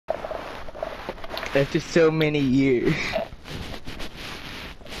After so many years.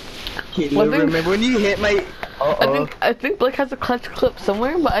 Caleb, Well, I think- remember when you hit my... Uh-oh. I think Blake has a clutch clip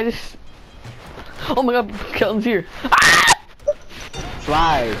somewhere, but I just. Oh my god, Kelton's here.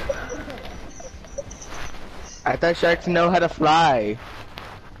 Fly. I thought sharks know how to fly.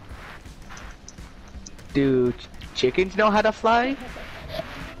 Do chickens know how to fly?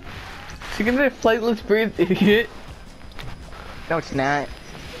 Chickens are flightless birds, idiot. No, it's not.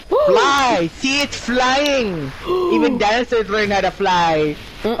 Fly! See, it's flying! Even dinosaurs learn how to fly.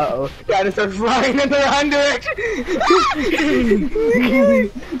 Uh-oh. Dinosaurs flying in the wrong direction!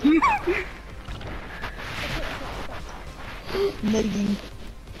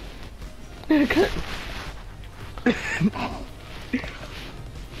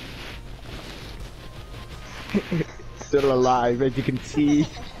 Still alive, as you can see.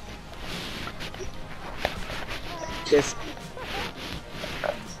 Just...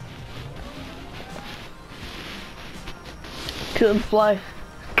 Kill and fly.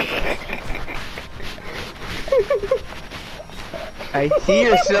 I see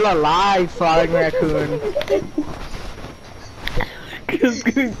you're still alive, Flying Raccoon. Kill's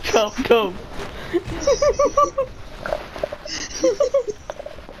getting chopped up.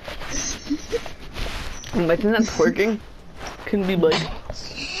 Imagine that twerking. Couldn't be like.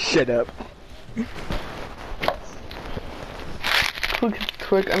 Shut up. Who can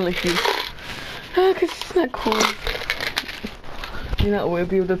twerk unlike you? Ah, cause it's not cool. You're not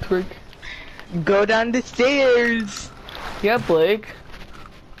worthy of the twerk. Go down the stairs! Yeah, Blake.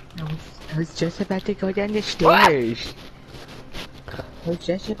 I was just about to go down the stairs. I was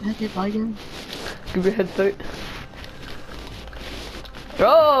just about to go down. Give your head start.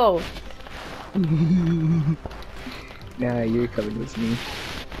 Go! Nah, you're coming with me.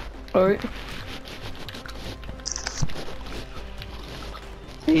 Alright.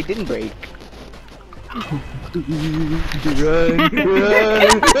 He didn't break. Run!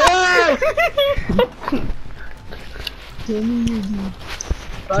 Run!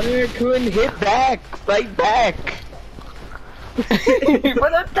 Flying Raccoon, hit back! Fight back! You're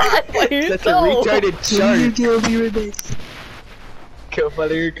gonna die by That's a yourself! retarded shark. Kill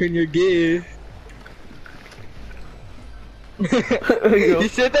Flying Raccoon, you're gay. You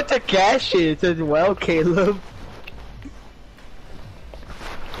said that to Cassius as well, Caleb.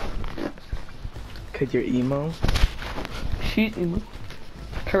 Cause you're emo. She's emo.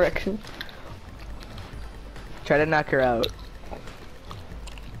 Correction. Try to knock her out.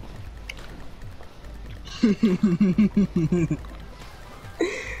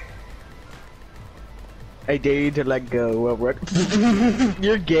 I dare you to let go. Well, what?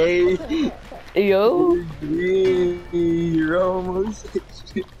 You're gay. Yo! You're gay. You're almost.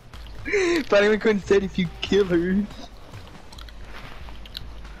 Flying Raccoon said if you kill her.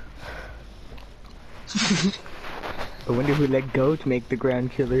 I wonder who let go to make the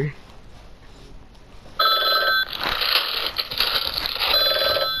ground killer.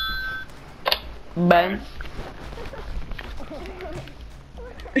 Bang.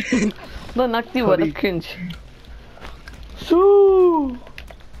 No, knock the what a cringe. So.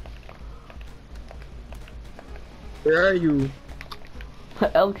 Where are you?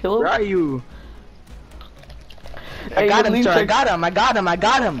 L kill Where him. are you? I Hey, got go him, lean sir. I check. got him. I got him. I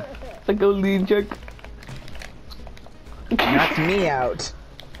got him. Like go lean check. Knocked me out.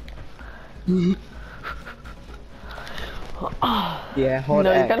 Yeah, hold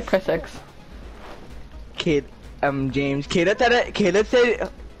No, X. you gotta press X. Kid, James. Caleb said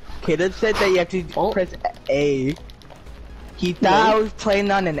that you have to Oh. press A. He thought No. I was playing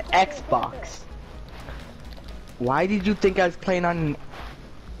on an Xbox. Why did you think I was playing on an...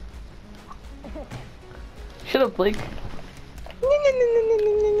 Shut up, Blake.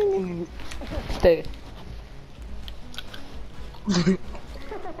 Stay.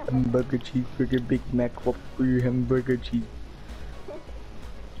 Hamburger cheeseburger, Big Mac, Whopper, hamburger cheese.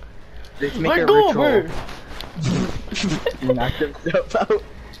 Let's make a Let go of ritual. her. He knocked himself out.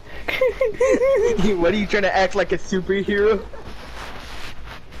 What are you trying to act like a superhero?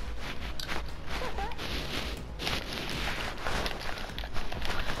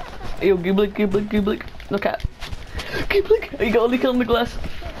 Yo, Giblik, Giblik, Giblik. No cap. Giblik. You got only kill on the glass.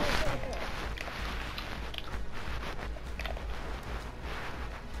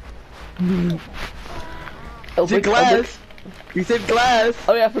 You said glass. You said glass.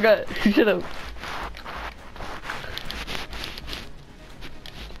 Oh yeah, I forgot. Shut up.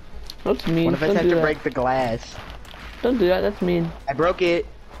 That's mean. One of us Don't has do to that. break the glass. Don't do that. That's mean. I broke it.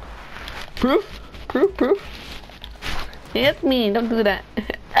 Proof? Proof? Proof? Yeah, that's mean. Don't do that.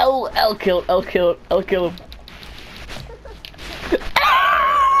 L kill. L kill. L kill him.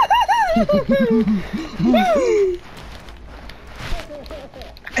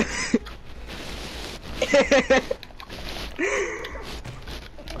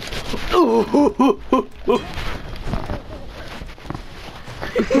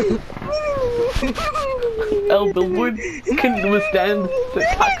 The wood couldn't withstand the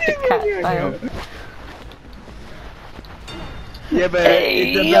toxic cat style. Yeah, but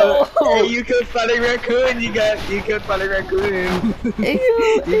Hey, it's about, hey, you killed Funny Raccoon. You killed Funny Raccoon. You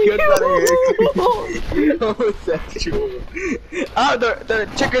killed Funny Raccoon. Homosexual. Oh, the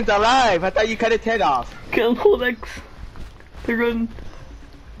chicken's alive. I thought you cut its head off. Kill him, hold X. They run.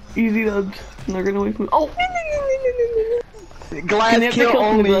 Easy dubs. And they're gonna wait for me. Oh! Glass kill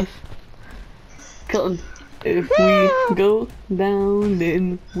only. Kill him. If we go down,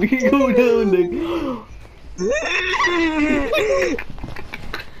 then we go down, then.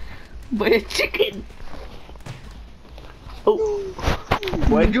 By a chicken. Oh.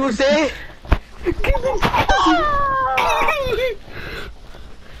 What'd you say?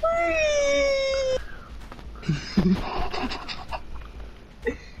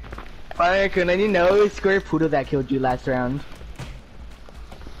 Fire, couldn't you know it's Square Poodle that killed you last round?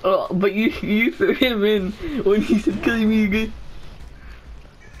 Oh, but you threw him in when he said killing me again.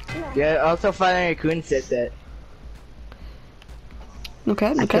 Yeah, also Fire Raccoon said that.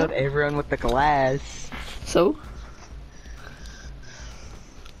 Okay, I killed everyone with the glass. So?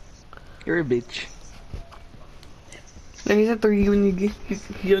 You're a bitch. He's a 3 when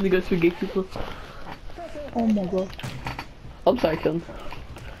you only goes for gay people. Oh my god. I'm sorry, kill him.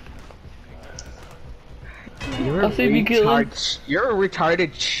 You're a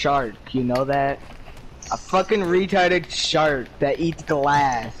retarded shark, you know that? A fucking retarded shark that eats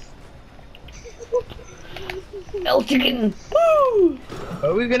glass. El chicken! Woo! What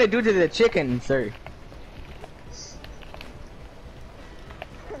are we gonna do to the chicken, sir?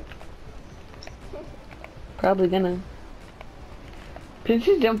 Probably gonna. Can you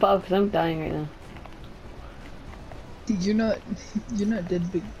just jump off? Cause I'm dying right now. Dude, you're not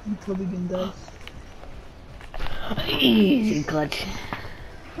dead, but you probably gonna die. Easy clutch.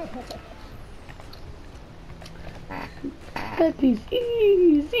 That is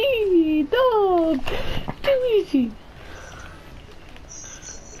easy, dog. Too easy.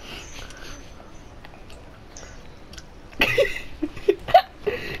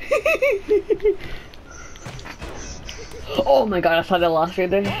 Oh my god, I thought I lost right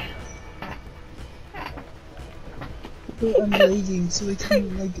there. Dude, I'm lagging, so I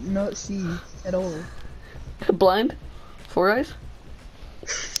can like not see at all. Blind? 4 eyes?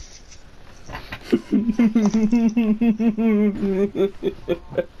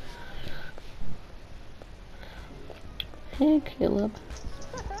 Hey, Caleb.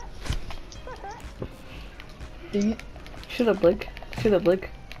 Dang it. Shut up, Blake. Shut up,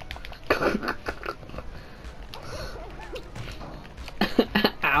 Blake.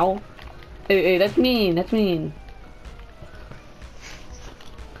 Ow. Hey, that's mean. That's mean.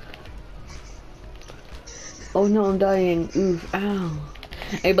 Oh no, I'm dying. Oof. Ow.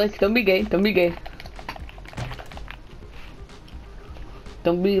 Hey, Blake, don't be gay. Don't be gay.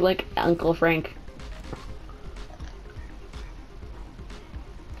 Don't be like Uncle Frank.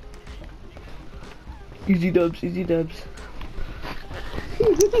 Easy dubs, easy dubs.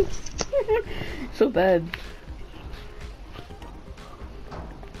 So bad.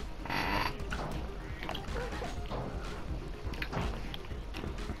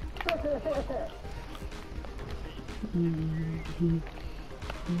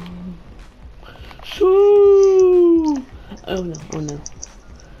 Shoo! Oh no, oh no.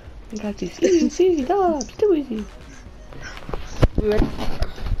 I got these easy dubs, too easy. Ready?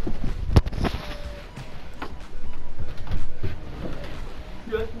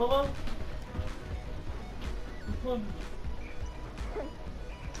 Yes, mama? Come on.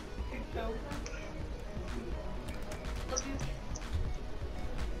 Love you.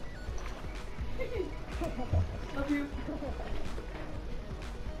 Love you.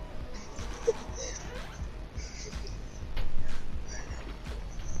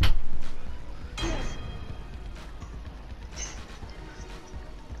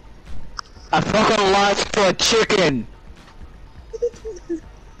 I fucking lost for a chicken!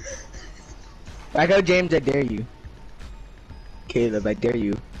 I go, James, I dare you. Caleb, I dare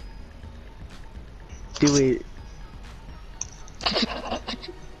you. Do it.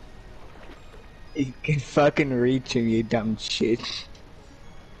 You can fucking reach him, you dumb shit.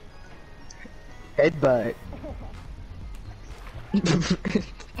 Headbutt.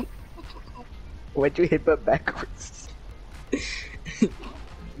 Why'd you headbutt backwards?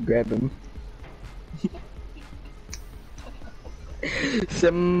 Grab him.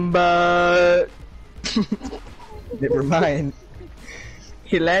 Simba. Never mind.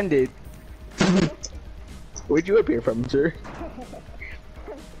 He landed. Where'd you appear from, sir?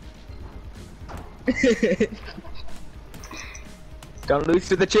 Don't lose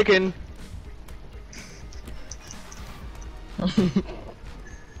to the chicken.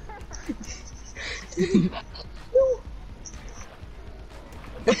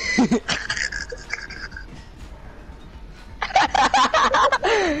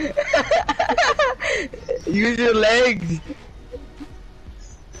 Use your legs.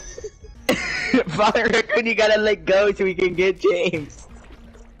 Father Raccoon, you gotta let go so we can get James.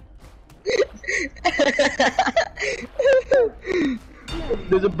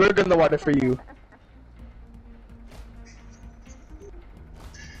 There's a bird in the water for you.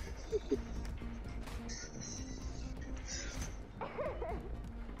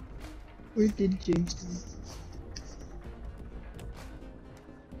 Where did James go?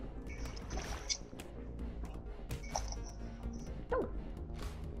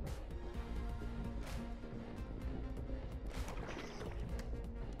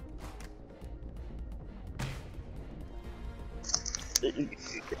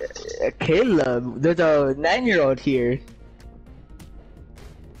 Caleb, there's a 9-year-old here.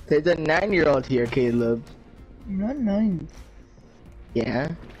 There's a 9-year-old here, Caleb. You're not 9. Yeah?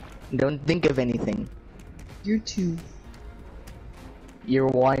 Don't think of anything. You're 2. You're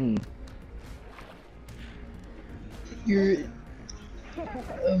 1. You're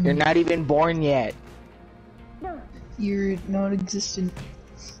You're not even born yet. You're non-existent.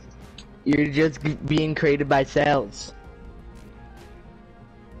 You're just being created by cells.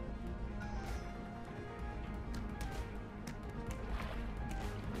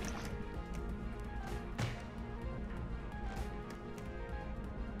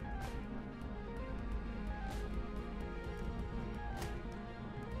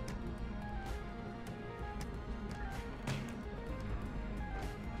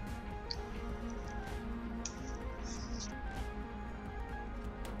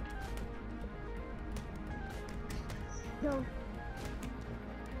 No.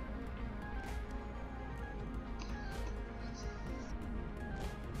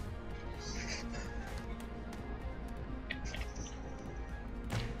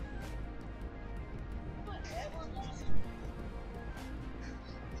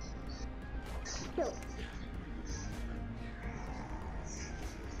 Go.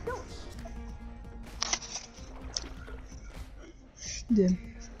 Go. Damn.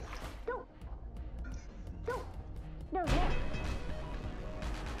 Go. Go. No, no.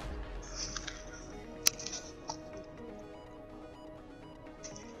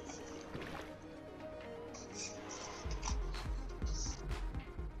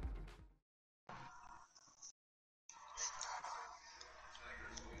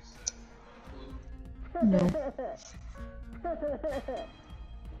 No.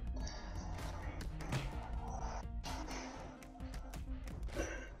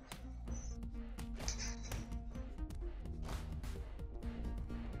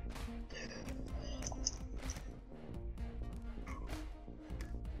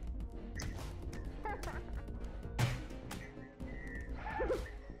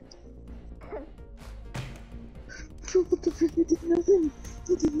 Bro, what the frick? I did nothing.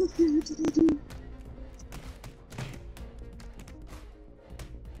 I did nothing. What did I do?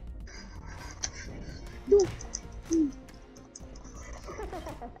 No.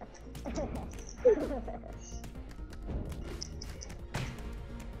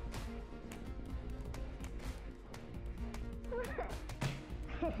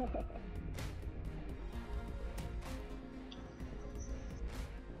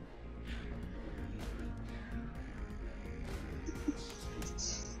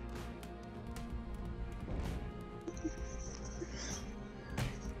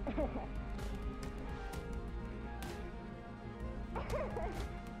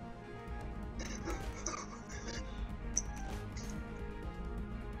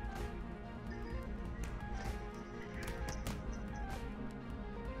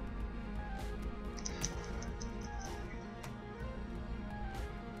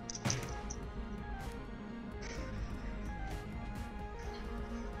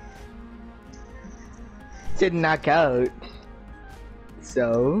 Did knock out.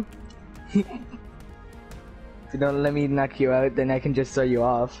 So? If you don't let me knock you out, then I can just throw you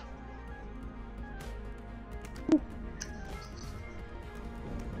off.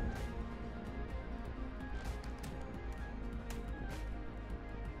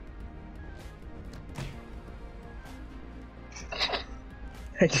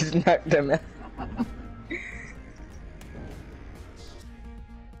 I just knocked him out.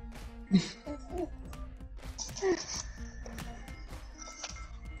 Then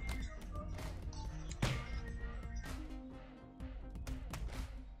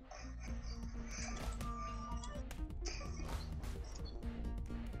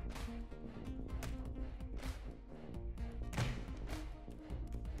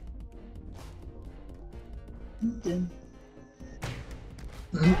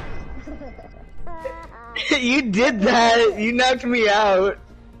You did that. You knocked me out.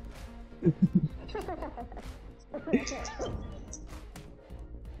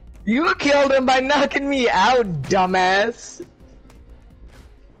 You killed him by knocking me out, dumbass.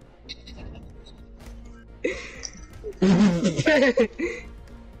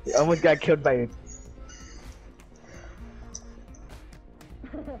 You almost got killed by it.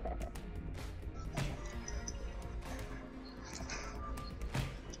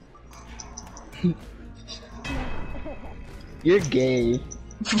 You're gay.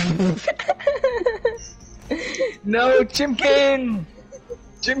 No, Chimkin!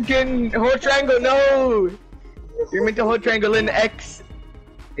 Chimkin, whole triangle, no! You're meant to hold triangle in X.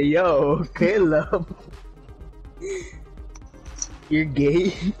 Hey, yo, Caleb. You're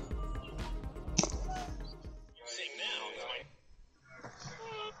gay.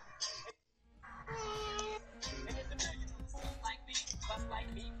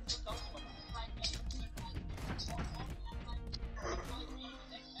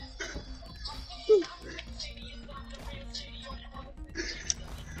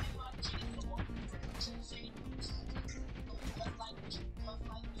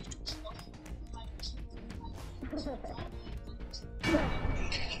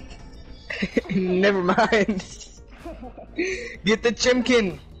 Never mind. Get the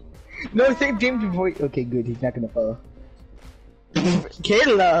Chimkin. No, save James before. Okay, good. He's not gonna follow.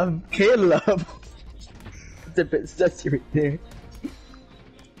 Caleb. Caleb. It's a bit sussy right there.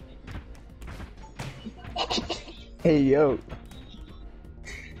 Hey yo.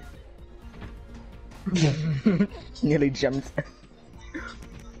 Nearly jumped.